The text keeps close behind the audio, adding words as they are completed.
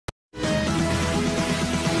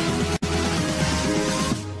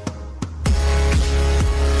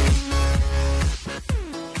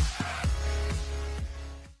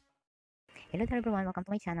Hello there everyone, welcome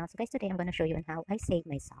to my channel. So guys, today I'm going to show you on how I save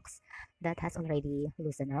my socks that has already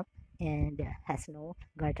loosened up and has no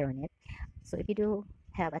garter on it. So if you do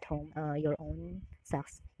have at home your own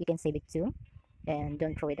socks, you can save it too, and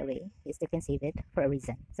don't throw it away. You still can save it for a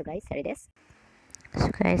reason. So guys, here it is. So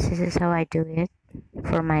guys, this is how I do it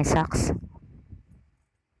for my socks.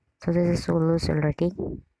 So this is so loose already.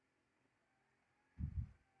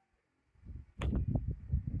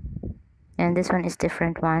 And this one is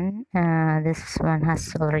different one. This one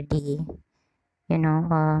has already,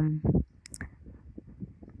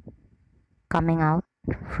 coming out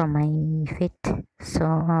from my feet. So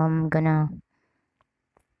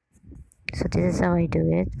so this is how I do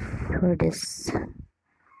it for this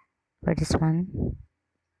one.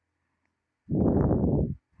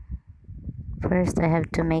 First, I have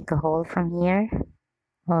to make a hole from here,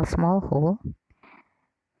 a small hole,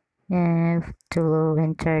 and to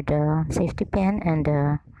enter the safety pin and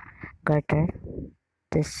the garter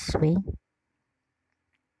this way.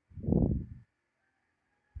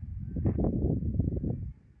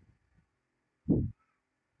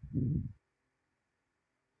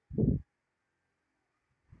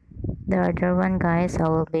 The other one, guys, I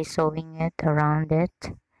will be sewing it around it,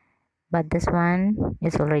 but this one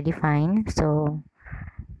is already fine, so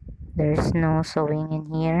there's no sewing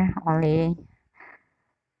in here. Only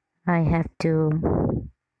I have to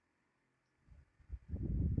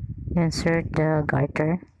insert the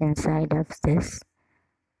garter inside of this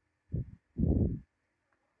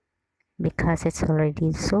because it's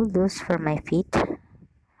already so loose for my feet.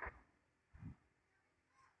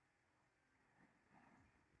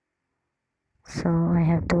 So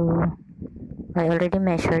I already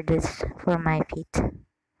measured this for my feet,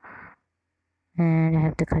 and I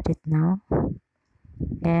have to cut it now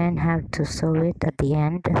and have to sew it at the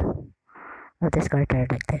end of this garter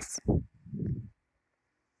like this.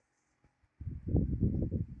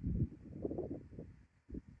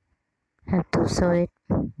 Have to sew it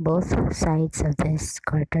both sides of this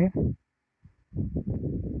garter.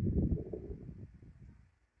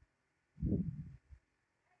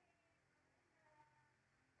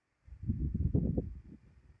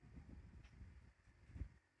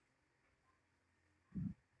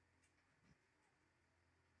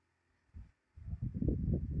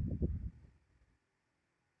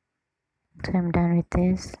 So I'm done with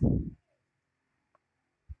this,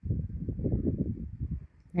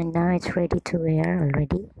 and now it's ready to wear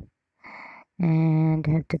already. And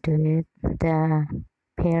I have to do it the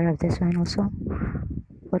pair of this one also.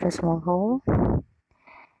 Put a small hole,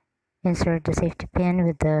 insert the safety pin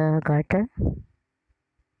with the garter,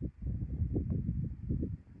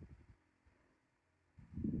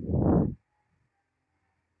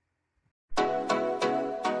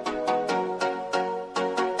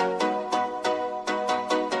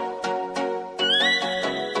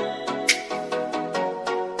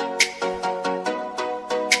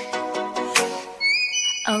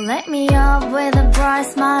 Oh, let me up with a bright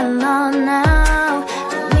smile on now.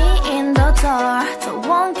 Put me in the dark, so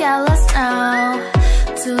won't get lost now.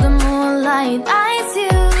 To the moonlight, eyes you,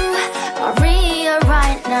 Maria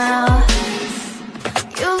right now.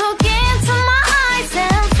 You look into my eyes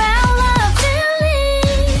and felt a feeling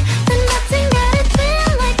that nothing got it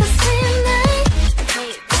feel like a same night.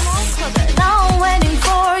 Hey, come on, club it. Now I'm waiting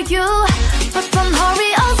for you, but don't hurry,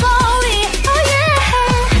 oh sorry. Oh yeah,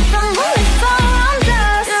 the moon is surround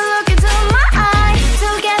us. You look into my eyes,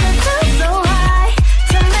 together too so high.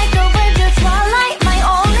 To make a wave, the twilight, my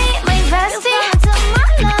only, my bestie. You fall into my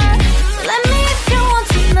life, let me if you want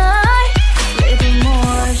tonight. Little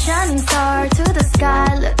more shining star to the sky,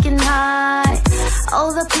 looking high.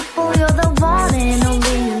 All the people, you're the one and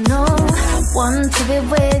only you know. Want to be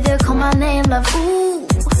with you, call my name, love, ooh.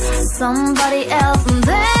 Somebody else, and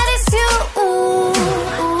that is you, ooh.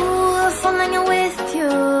 Falling with you,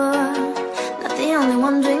 not the only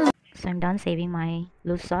one doing. So I'm done saving my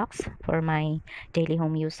loose socks for my daily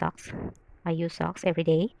home use socks. I use socks every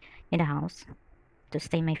day in the house to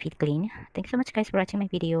stay my feet clean. Thanks so much guys for watching my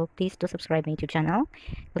video. Please do subscribe my YouTube channel.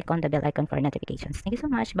 Click on the bell icon for notifications. Thank you so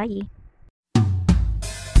much. Bye.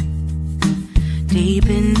 Deep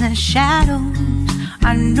in the shadows,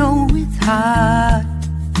 I know it's hard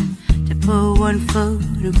to put one foot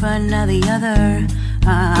in front of the other.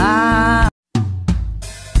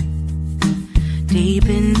 Deep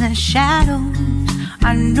in the shadows,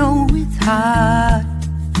 I know it's hard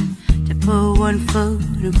to put one foot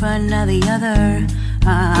in front of the other.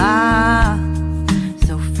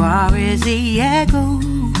 So far as the echo